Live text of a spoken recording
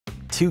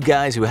Two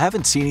guys who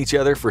haven't seen each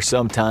other for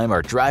some time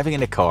are driving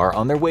in a car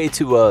on their way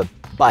to a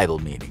Bible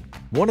meeting.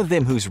 One of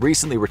them, who's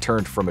recently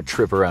returned from a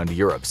trip around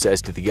Europe,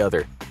 says to the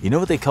other, "You know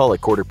what they call a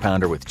quarter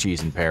pounder with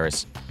cheese in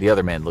Paris?" The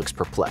other man looks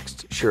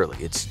perplexed. Surely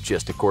it's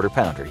just a quarter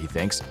pounder, he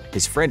thinks.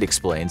 His friend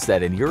explains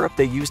that in Europe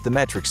they use the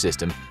metric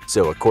system,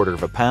 so a quarter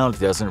of a pound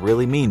doesn't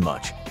really mean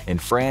much. In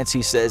France,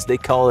 he says they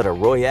call it a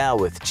royale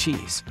with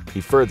cheese.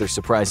 He further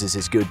surprises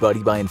his good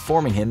buddy by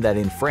informing him that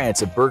in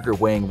France a burger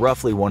weighing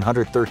roughly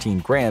 113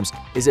 grams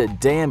is a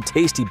damn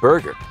tasty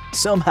burger.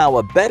 Somehow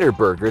a better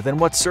burger than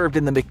what's served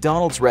in the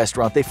McDonald's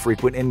restaurant they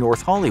frequent in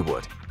North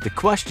Hollywood. The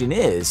question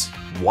is,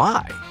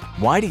 why?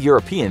 Why do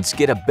Europeans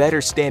get a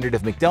better standard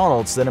of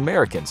McDonald's than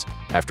Americans?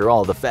 After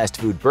all, the fast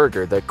food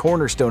burger, the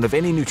cornerstone of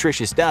any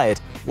nutritious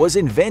diet, was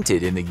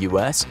invented in the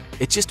US.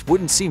 It just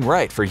wouldn't seem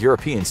right for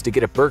Europeans to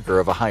get a burger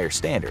of a higher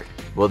standard.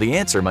 Well, the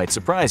answer might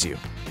surprise you.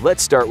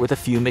 Let's start with a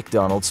few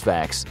McDonald's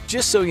facts,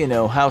 just so you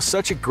know how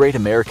such a great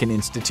American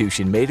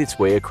institution made its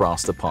way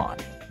across the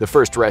pond. The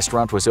first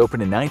restaurant was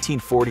opened in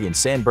 1940 in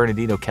San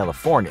Bernardino,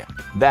 California.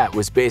 That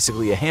was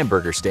basically a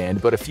hamburger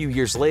stand, but a few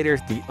years later,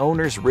 the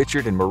owners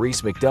Richard and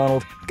Maurice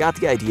McDonald got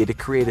the idea to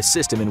create a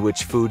system in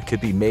which food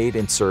could be made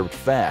and served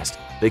fast.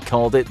 They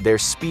called it their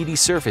Speedy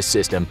Service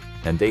System,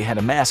 and they had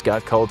a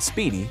mascot called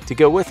Speedy to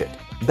go with it.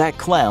 That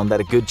clown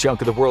that a good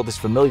chunk of the world is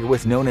familiar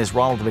with, known as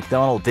Ronald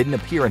McDonald, didn't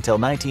appear until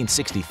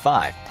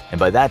 1965, and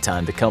by that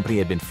time the company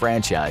had been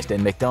franchised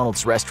and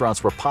McDonald's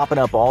restaurants were popping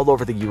up all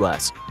over the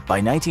US. By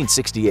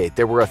 1968,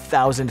 there were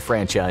 1,000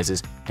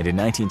 franchises, and in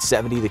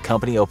 1970 the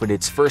company opened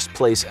its first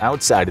place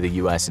outside of the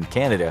US and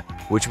Canada,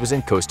 which was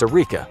in Costa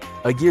Rica.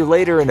 A year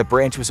later, a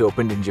branch was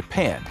opened in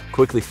Japan,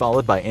 quickly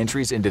followed by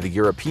entries into the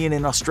European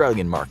and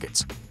Australian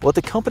markets. What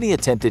the company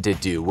attempted to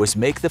do was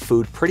make the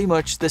food pretty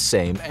much the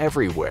same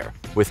everywhere.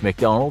 With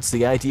McDonald's,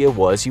 the idea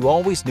was you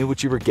always knew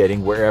what you were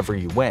getting wherever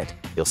you went.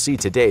 You'll see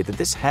today that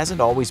this hasn't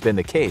always been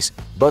the case,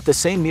 but the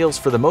same meals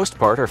for the most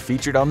part are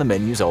featured on the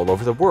menus all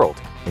over the world.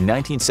 In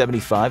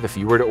 1975, if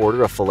you were to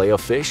order a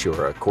Filet-O-Fish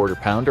or a quarter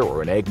pounder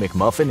or an Egg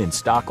McMuffin in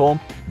Stockholm,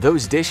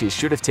 those dishes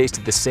should have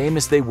tasted the same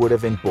as they would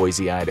have in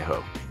Boise,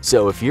 Idaho.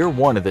 So if you're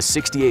one of the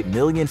 68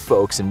 million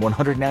folks in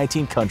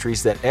 119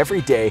 countries that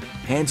every day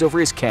hands over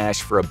his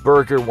cash for a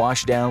burger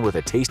washed down with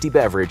a tasty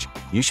beverage,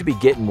 you should be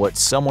getting what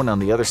someone on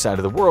the other side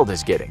of the world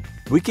is getting.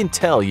 We can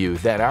tell you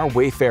that our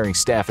wayfaring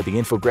staff at the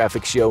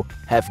Infographics show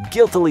have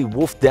guiltily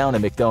wolfed down a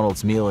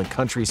McDonald's meal in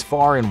countries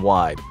far and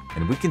wide,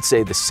 and we can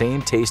say the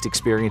same taste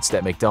experience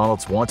that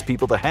McDonald's wants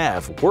people to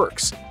have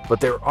works.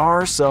 But there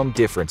are some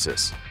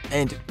differences.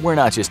 And we're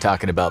not just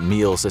talking about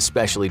meals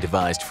especially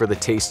devised for the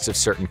tastes of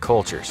certain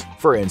cultures.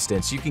 For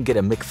instance, you can get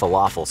a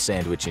McFalafel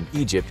sandwich in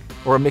Egypt,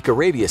 or a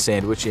McArabia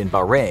sandwich in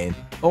Bahrain,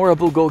 or a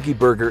bulgogi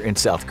burger in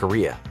South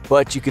Korea.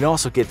 But you can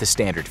also get the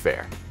standard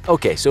fare.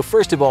 Okay, so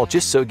first of all,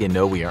 just so you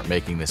know we aren't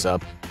making this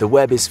up, the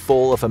web is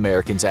full of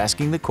Americans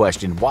asking the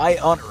question, why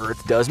on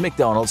earth does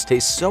McDonald's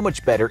taste so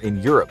much better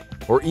in Europe,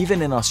 or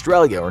even in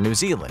Australia or New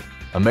Zealand?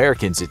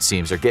 Americans, it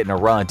seems, are getting a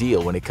raw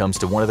deal when it comes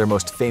to one of their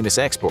most famous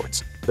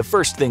exports. The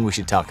first thing we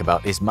should talk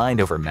about is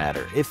mind over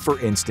matter. If, for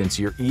instance,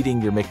 you're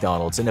eating your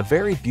McDonald's in a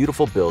very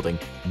beautiful building,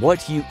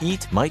 what you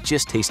eat might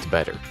just taste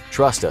better.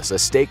 Trust us, a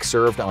steak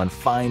served on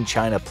fine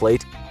china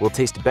plate will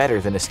taste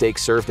better than a steak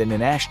served in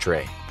an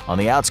ashtray. On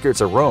the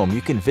outskirts of Rome,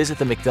 you can visit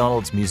the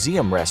McDonald's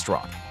Museum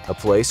restaurant, a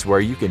place where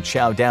you can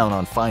chow down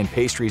on fine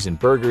pastries and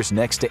burgers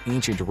next to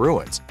ancient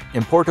ruins.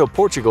 In Porto,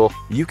 Portugal,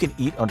 you can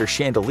eat under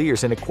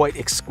chandeliers in a quite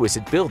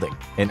exquisite building.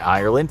 In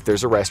Ireland,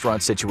 there's a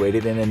restaurant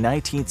situated in a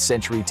 19th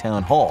century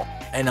town hall.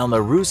 And on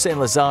the Rue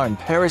Saint-Lazare in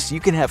Paris, you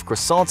can have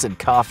croissants and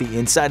coffee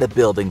inside a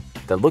building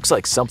that looks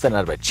like something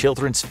out of a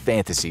children's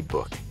fantasy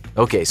book.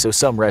 Okay, so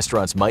some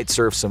restaurants might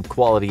serve some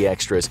quality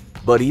extras,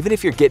 but even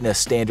if you're getting a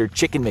standard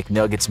Chicken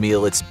McNuggets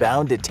meal, it's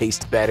bound to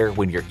taste better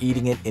when you're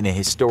eating it in a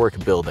historic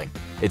building.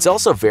 It's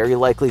also very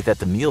likely that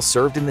the meal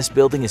served in this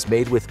building is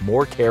made with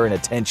more care and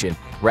attention,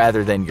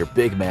 rather than your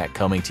Big Mac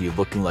coming to you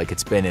looking like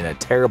it's been in a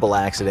terrible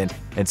accident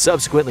and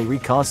subsequently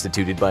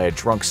reconstituted by a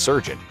drunk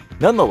surgeon.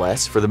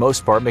 Nonetheless, for the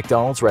most part,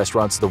 McDonald's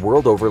restaurants the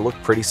world over look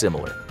pretty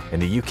similar. In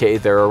the UK,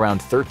 there are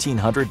around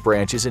 1,300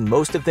 branches, and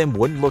most of them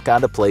wouldn't look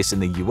out of place in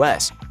the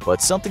US.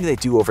 But something they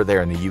do over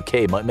there in the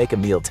UK might make a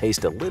meal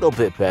taste a little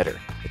bit better.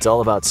 It's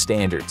all about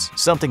standards,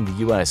 something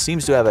the US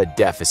seems to have a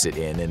deficit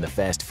in the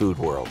fast food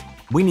world.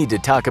 We need to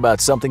talk about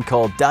something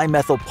called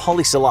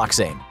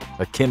dimethylpolysiloxane,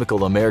 a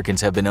chemical Americans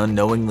have been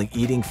unknowingly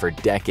eating for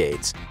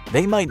decades.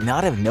 They might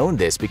not have known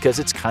this because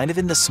it's kind of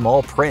in the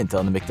small print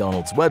on the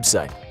McDonald's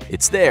website.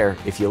 It's there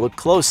if you look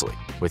closely,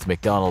 with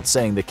McDonald's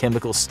saying the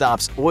chemical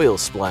stops oil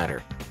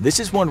splatter. This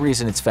is one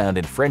reason it's found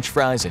in French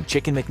fries and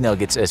Chicken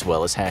McNuggets as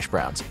well as hash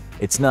browns.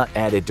 It's not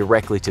added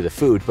directly to the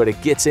food, but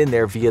it gets in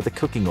there via the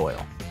cooking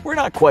oil. We're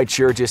not quite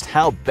sure just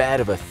how bad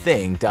of a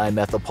thing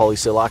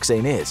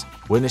dimethylpolysiloxane is.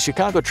 When the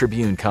Chicago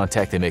Tribune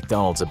contacted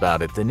McDonald's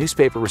about it, the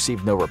newspaper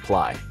received no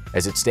reply.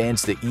 As it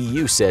stands, the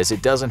EU says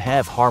it doesn't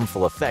have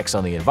harmful effects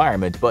on the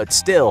environment, but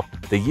still,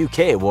 the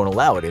UK won't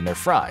allow it in their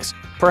fries.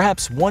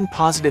 Perhaps one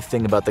positive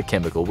thing about the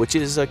chemical, which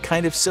is a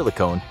kind of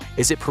silicone,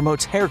 is it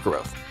promotes hair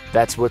growth.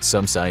 That's what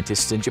some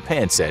scientists in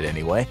Japan said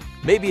anyway.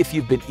 Maybe if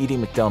you've been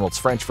eating McDonald's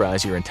French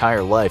fries your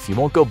entire life, you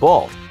won't go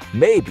bald.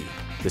 Maybe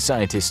the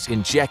scientists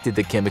injected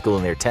the chemical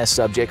in their test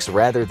subjects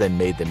rather than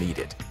made them eat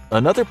it.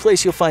 Another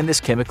place you'll find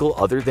this chemical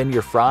other than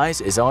your fries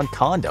is on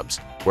condoms,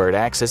 where it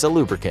acts as a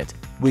lubricant.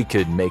 We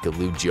could make a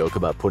lewd joke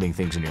about putting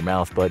things in your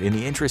mouth, but in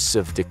the interests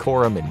of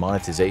decorum and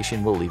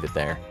monetization, we'll leave it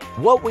there.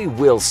 What we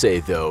will say,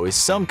 though, is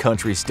some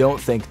countries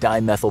don't think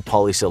dimethyl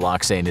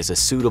polysiloxane is a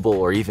suitable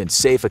or even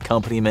safe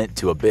accompaniment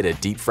to a bit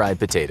of deep-fried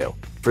potato.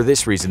 For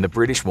this reason, the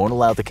British won't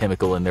allow the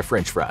chemical in their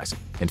French fries.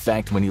 In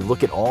fact, when you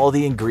look at all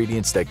the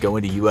ingredients that go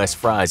into US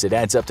fries, it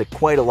adds up to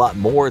quite a lot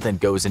more than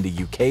goes into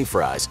UK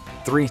fries,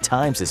 3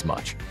 times as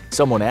much.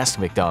 Someone asked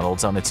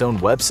McDonald's on its own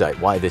website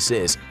why this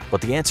is, but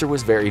the answer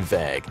was very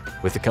vague,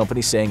 with the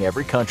company saying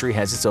every country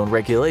has its own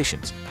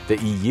regulations.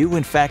 The EU,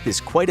 in fact, is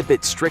quite a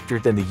bit stricter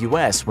than the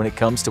US when it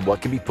comes to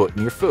what can be put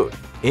in your food.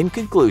 In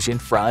conclusion,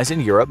 fries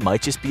in Europe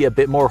might just be a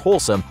bit more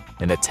wholesome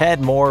and a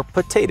tad more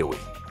potato-y.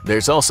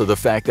 There's also the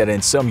fact that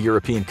in some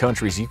European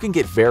countries you can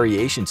get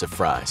variations of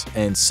fries,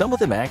 and some of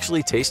them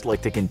actually taste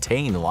like they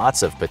contain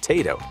lots of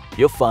potato.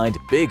 You'll find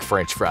big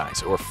French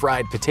fries or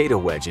fried potato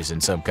wedges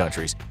in some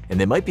countries, and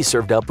they might be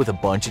served up with a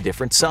bunch of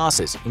different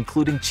sauces,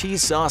 including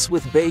cheese sauce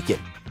with bacon.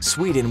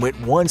 Sweden went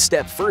one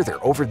step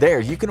further. Over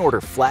there, you can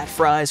order flat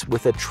fries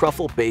with a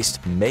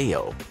truffle-based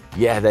mayo.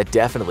 Yeah, that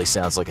definitely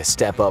sounds like a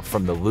step up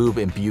from the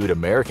lube-imbued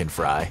American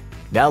fry.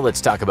 Now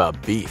let's talk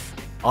about beef.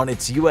 On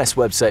its US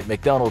website,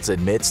 McDonald's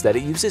admits that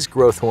it uses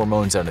growth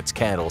hormones on its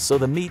cattle so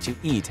the meat you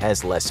eat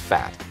has less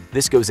fat.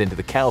 This goes into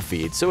the cow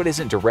feed, so it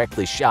isn't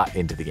directly shot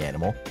into the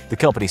animal. The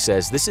company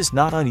says this is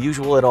not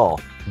unusual at all.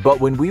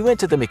 But when we went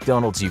to the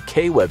McDonald's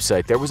UK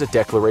website, there was a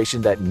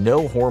declaration that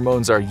no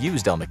hormones are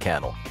used on the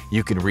cattle.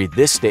 You can read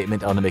this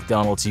statement on the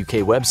McDonald's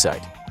UK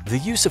website. The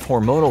use of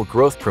hormonal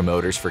growth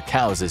promoters for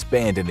cows is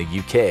banned in the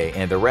UK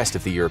and the rest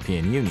of the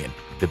European Union.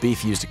 The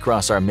beef used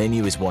across our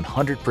menu is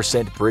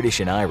 100% British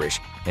and Irish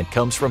and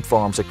comes from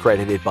farms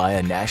accredited by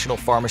a National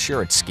Farm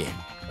Assurance Scheme.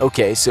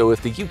 Okay, so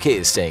if the UK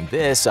is saying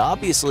this,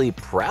 obviously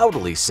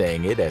proudly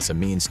saying it as a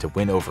means to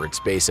win over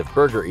its base of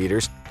burger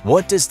eaters,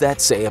 what does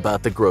that say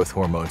about the growth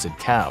hormones in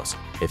cows?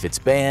 If it's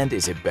banned,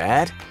 is it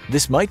bad?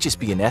 This might just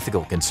be an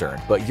ethical concern,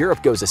 but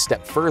Europe goes a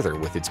step further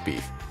with its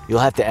beef. You'll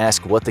have to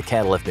ask what the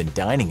cattle have been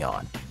dining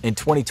on. In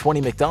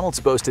 2020, McDonald's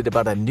boasted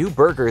about a new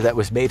burger that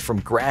was made from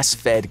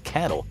grass-fed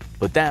cattle,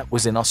 but that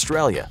was in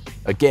Australia.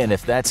 Again,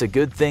 if that's a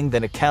good thing,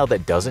 then a cow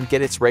that doesn't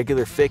get its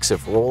regular fix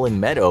of rolling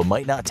meadow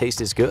might not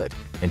taste as good.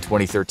 In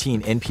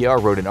 2013,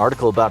 NPR wrote an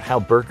article about how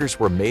burgers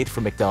were made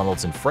from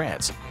McDonald's in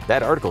France.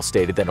 That article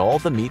stated that all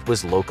the meat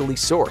was locally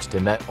sourced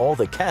and that all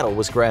the cattle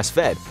was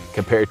grass-fed,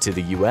 compared to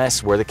the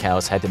US where the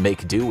cows had to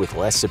make do with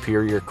less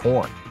superior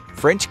corn.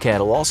 French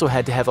cattle also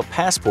had to have a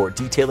passport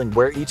detailing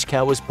where each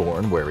cow was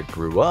born, where it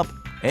grew up,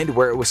 and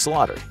where it was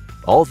slaughtered.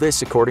 All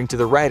this, according to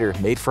the writer,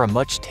 made for a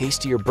much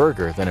tastier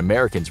burger than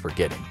Americans were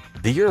getting.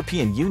 The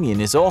European Union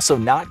is also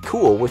not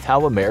cool with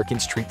how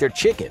Americans treat their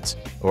chickens,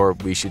 or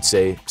we should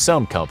say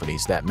some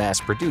companies that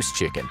mass-produce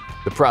chicken.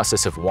 The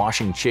process of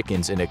washing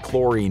chickens in a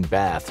chlorine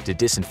bath to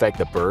disinfect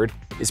the bird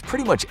is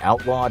pretty much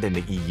outlawed in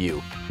the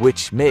EU,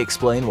 which may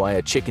explain why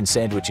a chicken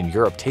sandwich in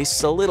Europe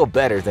tastes a little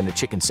better than a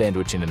chicken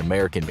sandwich in an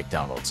American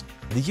McDonald's.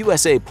 The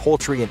USA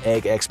Poultry and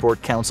Egg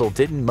Export Council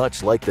didn't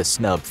much like the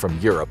snub from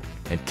Europe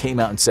and came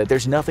out and said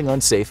there's nothing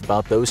unsafe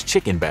about those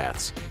chicken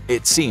baths.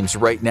 It seems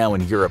right now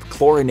in Europe,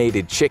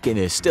 chlorinated chicken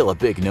is still a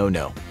big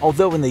no-no.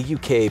 Although in the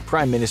UK,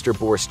 Prime Minister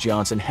Boris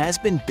Johnson has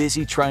been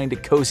busy trying to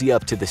cozy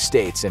up to the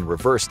States and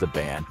reverse the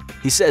ban.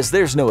 He says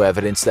there's no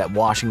evidence that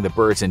washing the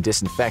birds in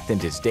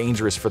disinfectant is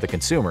dangerous for the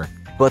consumer,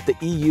 but the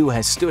EU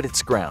has stood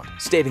its ground,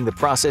 stating the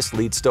process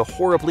leads to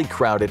horribly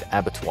crowded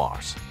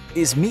abattoirs.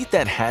 Is meat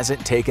that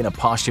hasn't taken a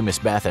posthumous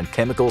bath in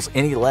chemicals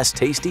any less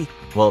tasty?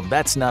 Well,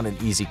 that's not an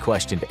easy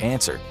question to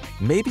answer.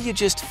 Maybe you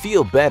just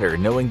feel better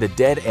knowing the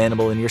dead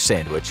animal in your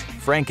sandwich,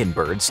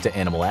 frankenbirds to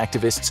animal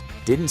activists,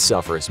 didn't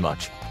suffer as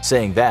much.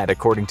 Saying that,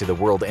 according to the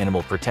World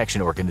Animal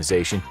Protection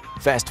Organization,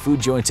 fast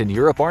food joints in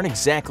Europe aren't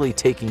exactly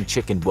taking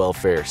chicken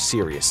welfare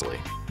seriously.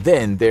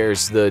 Then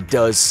there's the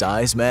does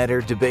size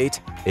matter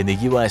debate. In the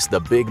US, the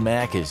Big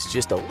Mac is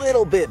just a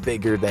little bit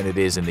bigger than it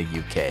is in the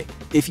UK.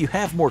 If you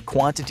have more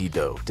quantity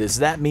though, does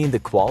that mean the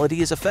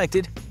quality is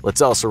affected?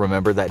 Let's also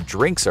remember that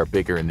drinks are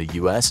bigger in the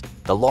US.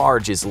 The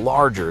large is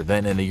larger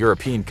than in the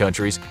European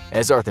countries,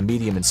 as are the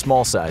medium and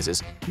small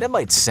sizes. That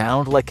might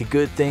sound like a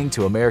good thing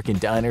to American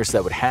diners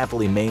that would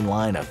happily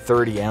mainline a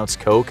 30-ounce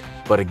Coke,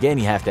 but again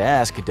you have to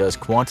ask, does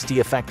quantity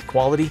affect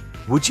quality?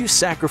 Would you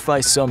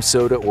sacrifice some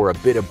soda or a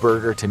bit of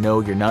burger to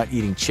know you're not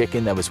eating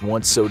chicken that was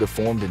once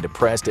soda-formed and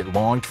depressed it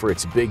longed for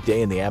its big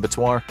day in the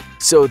abattoir?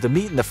 So the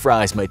meat and the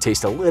fries might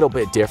taste a little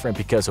bit different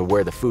because of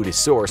where the food is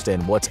sourced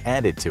and what's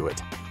added to it.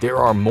 There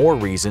are more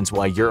reasons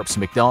why Europe's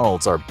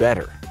McDonald's are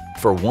better.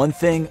 For one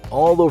thing,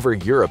 all over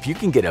Europe you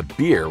can get a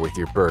beer with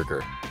your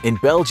burger. In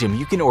Belgium,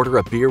 you can order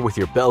a beer with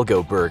your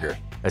Belgo burger.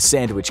 a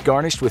sandwich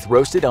garnished with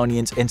roasted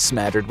onions and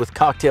smattered with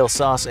cocktail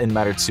sauce and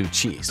maritzu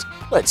cheese.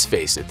 Let's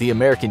face it, the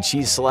American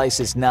cheese slice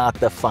is not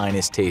the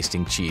finest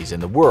tasting cheese in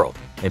the world.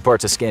 In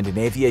parts of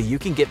Scandinavia, you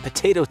can get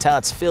potato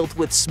tots filled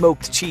with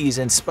smoked cheese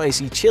and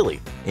spicy chili.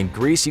 In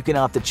Greece, you can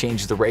opt to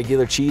change the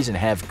regular cheese and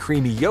have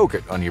creamy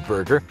yogurt on your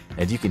burger,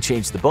 and you can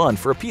change the bun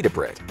for a pita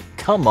bread.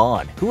 Come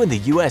on, who in the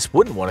US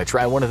wouldn't want to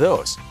try one of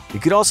those? You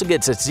could also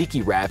get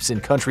tzatziki wraps in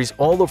countries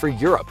all over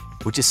Europe,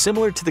 which is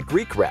similar to the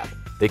Greek wrap.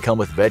 They come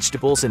with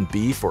vegetables and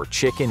beef or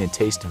chicken and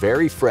taste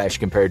very fresh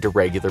compared to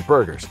regular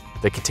burgers.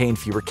 They contain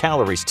fewer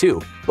calories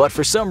too, but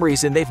for some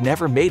reason they've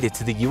never made it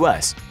to the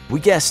US. We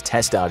guess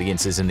test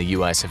audiences in the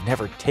US have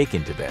never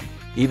taken to them,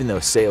 even though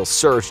sales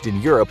surged in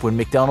Europe when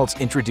McDonald's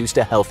introduced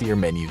a healthier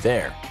menu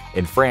there.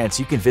 In France,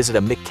 you can visit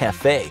a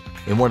McCafe.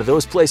 In one of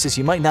those places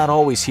you might not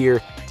always hear,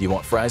 "Do you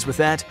want fries with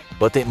that?"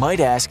 But they might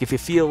ask if you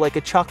feel like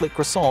a chocolate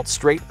croissant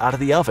straight out of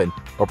the oven,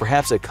 or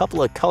perhaps a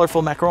couple of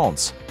colorful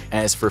macarons.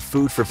 As for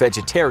food for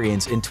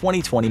vegetarians, in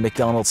 2020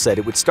 McDonald's said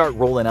it would start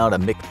rolling out a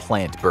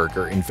McPlant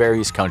burger in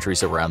various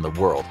countries around the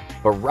world.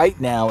 But right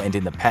now and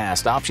in the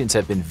past, options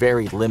have been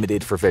very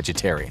limited for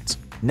vegetarians.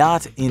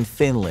 Not in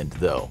Finland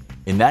though.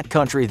 In that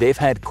country, they've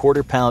had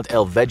quarter-pound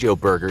El Veggie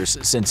burgers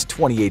since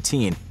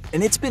 2018,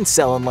 and it's been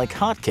selling like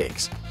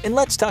hotcakes. And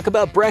let's talk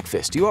about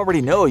breakfast. You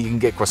already know you can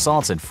get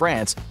croissants in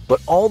France,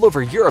 but all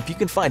over Europe you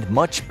can find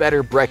much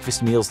better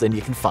breakfast meals than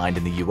you can find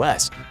in the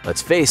US.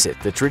 Let's face it,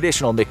 the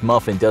traditional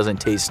McMuffin doesn't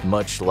taste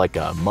much like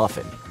a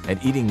muffin, and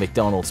eating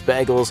McDonald's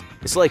bagels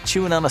is like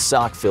chewing on a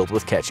sock filled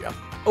with ketchup.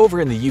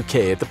 Over in the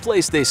UK, at the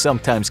place they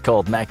sometimes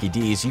called Mackie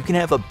D's, you can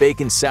have a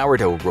bacon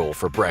sourdough roll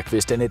for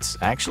breakfast, and it's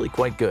actually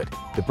quite good.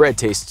 The bread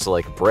tastes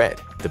like bread.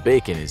 The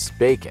bacon is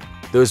bacon.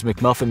 Those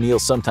McMuffin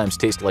meals sometimes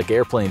taste like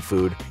airplane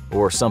food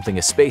or something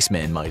a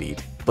spaceman might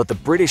eat. But the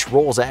British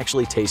rolls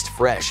actually taste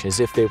fresh, as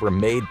if they were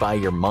made by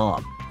your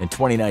mom. In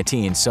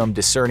 2019, some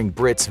discerning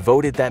Brits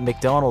voted that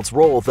McDonald's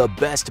roll the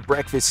best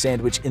breakfast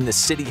sandwich in the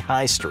city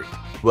high street.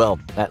 Well,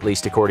 at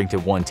least according to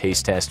one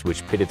taste test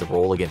which pitted the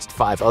roll against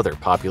 5 other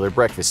popular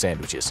breakfast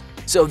sandwiches.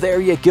 So there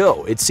you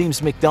go, it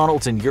seems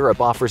McDonald's in Europe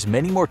offers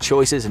many more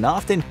choices, and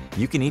often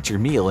you can eat your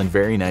meal in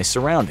very nice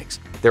surroundings.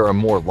 There are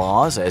more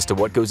laws as to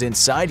what goes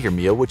inside your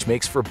meal, which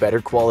makes for better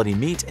quality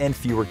meat and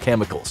fewer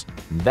chemicals.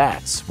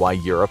 That's why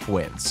Europe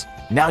wins.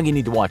 Now you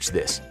need to watch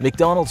this.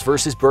 McDonald's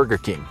versus Burger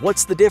King.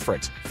 What's the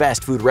difference?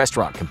 Fast food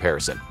restaurant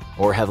comparison.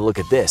 Or have a look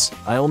at this.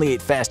 I only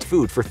ate fast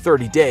food for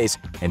 30 days,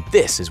 and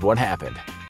this is what happened.